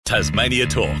Tasmania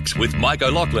Talks with Mike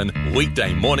O'Loughlin,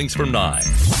 weekday mornings from 9.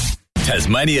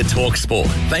 Tasmania Talks Sport,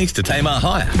 thanks to Tamar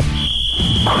Hire.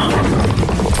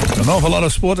 An awful lot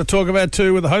of sport to talk about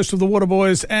too with the host of the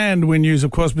Waterboys and Win News,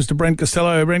 of course, Mr. Brent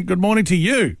Costello. Brent, good morning to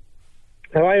you.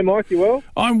 How are you, Mike? You well?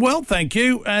 I'm well, thank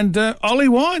you. And Ollie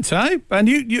Wines, eh? And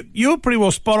you're pretty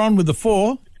well spot on with the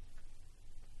 4.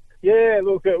 Yeah,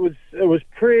 look, it was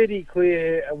pretty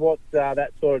clear what that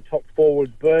sort of top 4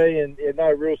 would be, and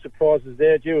no real surprises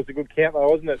there. Gee, it was a good count, though,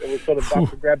 wasn't it? It was sort of up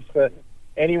for grabs for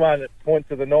anyone at points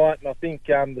of the night, and I think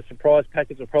the surprise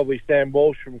packets were probably Sam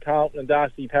Walsh from Carlton and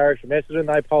Darcy Parish from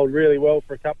Essendon. They polled really well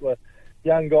for a couple of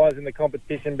young guys in the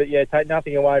competition, but yeah, take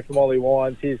nothing away from Ollie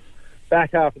Wines. His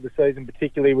back half of the season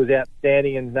particularly was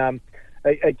outstanding, and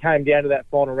it came down to that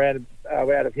final round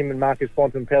out of him and Marcus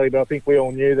Bontempelli, but I think we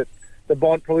all knew that the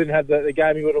Bont probably didn't have the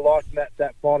game he would have liked in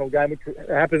that final game, which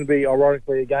happened to be,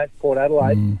 ironically, against Port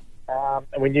Adelaide. And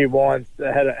we knew Wines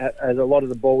had a lot of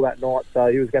the ball that night, so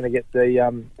he was going to get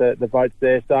the votes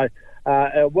there. So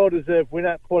a well-deserved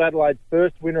winner, Port Adelaide's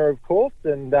first winner, of course,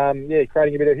 and,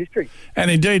 creating a bit of history.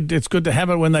 And indeed, it's good to have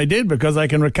it when they did, because they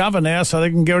can recover now so they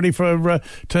can get ready for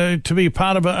to be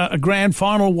part of a grand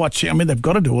final watch. I mean, they've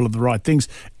got to do all of the right things,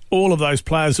 all of those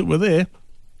players that were there.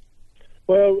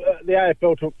 Well, the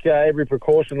AFL took every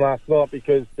precaution last night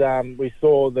because we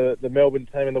saw the Melbourne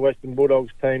team and the Western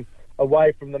Bulldogs team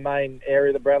away from the main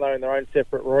area, the Brownlow, in their own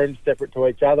separate rooms, separate to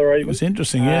each other. Even. It was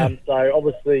interesting, yeah. So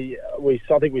obviously,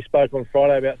 I think we spoke on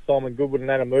Friday about Simon Goodwood and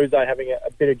Adam Muse having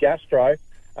a bit of gastro.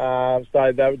 So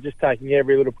they were just taking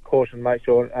every little precaution to make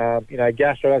sure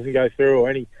gastro doesn't go through, or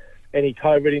any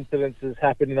COVID incidences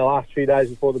happened in the last few days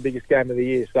before the biggest game of the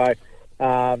year. So.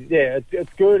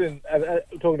 It's good, and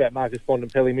talking about Marcus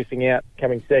Bontempelli missing out,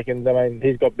 coming second, I mean,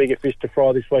 he's got bigger fish to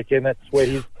fry this weekend. That's where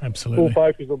his full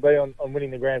focus will be on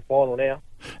winning the grand final now.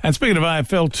 And speaking of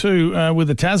AFL too, with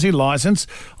the Tassie licence,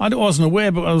 I wasn't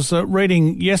aware, but I was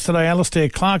reading yesterday Alistair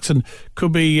Clarkson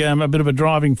could be a bit of a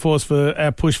driving force for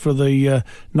our push for the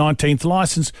 19th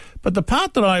licence. But the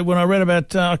part that when I read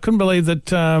about, I couldn't believe that,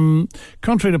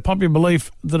 contrary to popular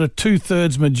belief, that a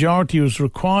 2/3 majority was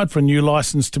required for a new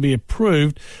licence to be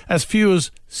approved. As few as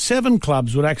 7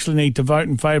 clubs would actually need to vote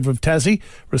in favour of Tassie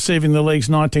receiving the league's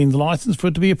 19th licence for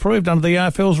it to be approved under the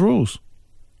AFL's rules.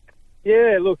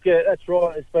 Yeah, look, that's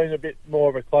right. It's been a bit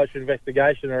more of a closer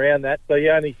investigation around that. So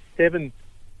only 7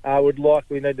 would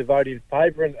likely need to vote in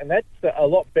favour, and that's a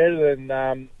lot better than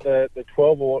the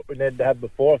 12 or what we needed to have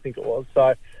before, I think it was.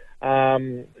 So,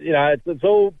 it's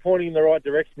all pointing in the right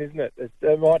direction, isn't it?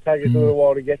 It might take us a little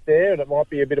while to get there, and it might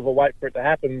be a bit of a wait for it to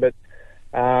happen, but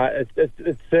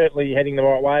it's certainly heading the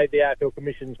right way. The AFL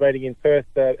Commission's meeting in Perth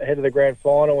ahead of the grand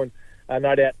final, and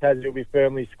no doubt Tassie will be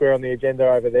firmly square on the agenda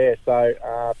over there.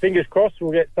 So fingers crossed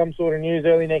we'll get some sort of news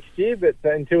early next year, but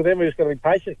until then we're just going to be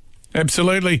patient.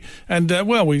 Absolutely. And,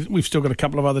 we've still got a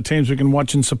couple of other teams we can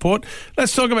watch and support.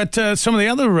 Let's talk about some of the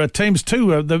other teams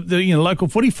too, the local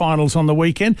footy finals on the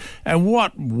weekend. And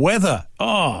what weather.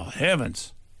 Oh,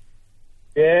 heavens.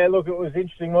 Yeah, look, it was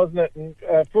interesting, wasn't it? And,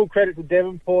 full credit to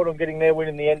Devonport on getting their win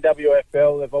in the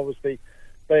NWFL. They've obviously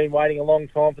been waiting a long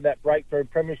time for that breakthrough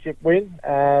premiership win.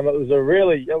 It was they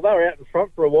were out in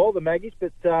front for a while, the Maggies,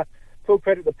 but full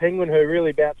credit to Penguin, who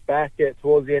really bounced back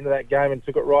towards the end of that game and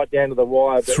took it right down to the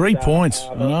wire. But, 3 points,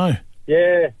 I know.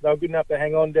 Yeah, they were good enough to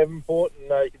hang on, Devonport, and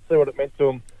you could see what it meant to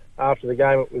them after the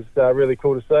game. It was really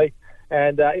cool to see.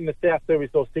 And in the south too, we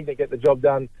saw Cygnet get the job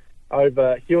done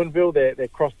over Huonville, their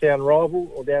crosstown rival,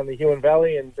 or down the Huon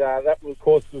Valley, and that, of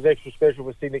course, was extra special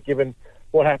for Cygnet given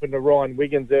what happened to Ryan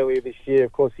Wiggins earlier this year.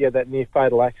 Of course, he had that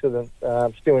near-fatal accident,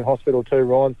 still in hospital too,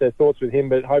 Ryan, so thoughts with him,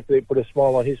 but hopefully it put a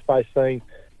smile on his face seeing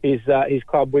his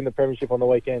club win the premiership on the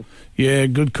weekend. Yeah,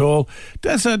 good call.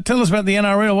 Tell us about the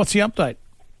NRL. What's the update?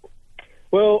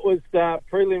 Well, it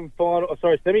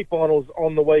was semi-finals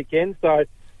on the weekend, so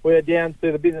we're down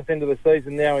to the business end of the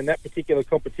season now in that particular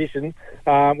competition.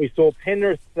 We saw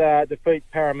Penrith defeat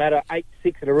Parramatta 8-6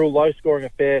 in a real low-scoring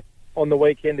affair on the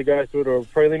weekend to go through to a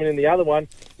prelim. In the other one,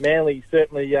 Manly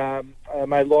certainly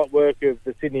made light work of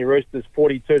the Sydney Roosters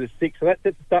 42-6. So that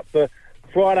sets us up for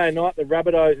Friday night. The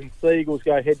Rabbitohs and Seagulls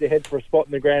go head-to-head for a spot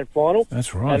in the grand final.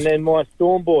 That's right. And then my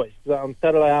Storm boys on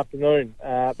Saturday afternoon,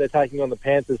 they're taking on the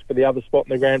Panthers for the other spot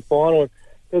in the grand final. And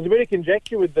there was a bit of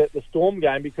conjecture with the Storm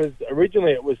game because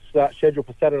originally it was scheduled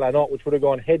for Saturday night, which would have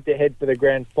gone head-to-head for the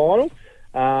grand final.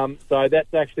 So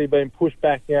that's actually been pushed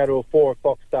back now to a 4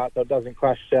 o'clock start, so it doesn't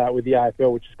clash with the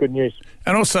AFL, which is good news.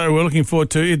 And also we're looking forward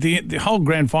to the whole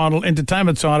grand final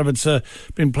entertainment side of it's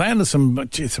been planned. There's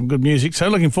some good music, so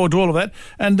looking forward to all of that.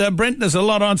 And Brent, there's a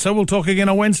lot on, so we'll talk again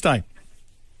on Wednesday.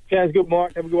 Sounds good,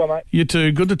 Mike. Have a good one, mate. You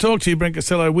too. Good to talk to you, Brent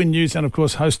Costello, Win News, and of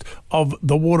course host of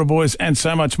The Water Boys and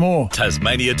so much more.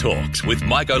 Tasmania Talks with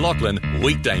Mike O'Loughlin,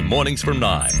 weekday mornings from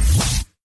 9.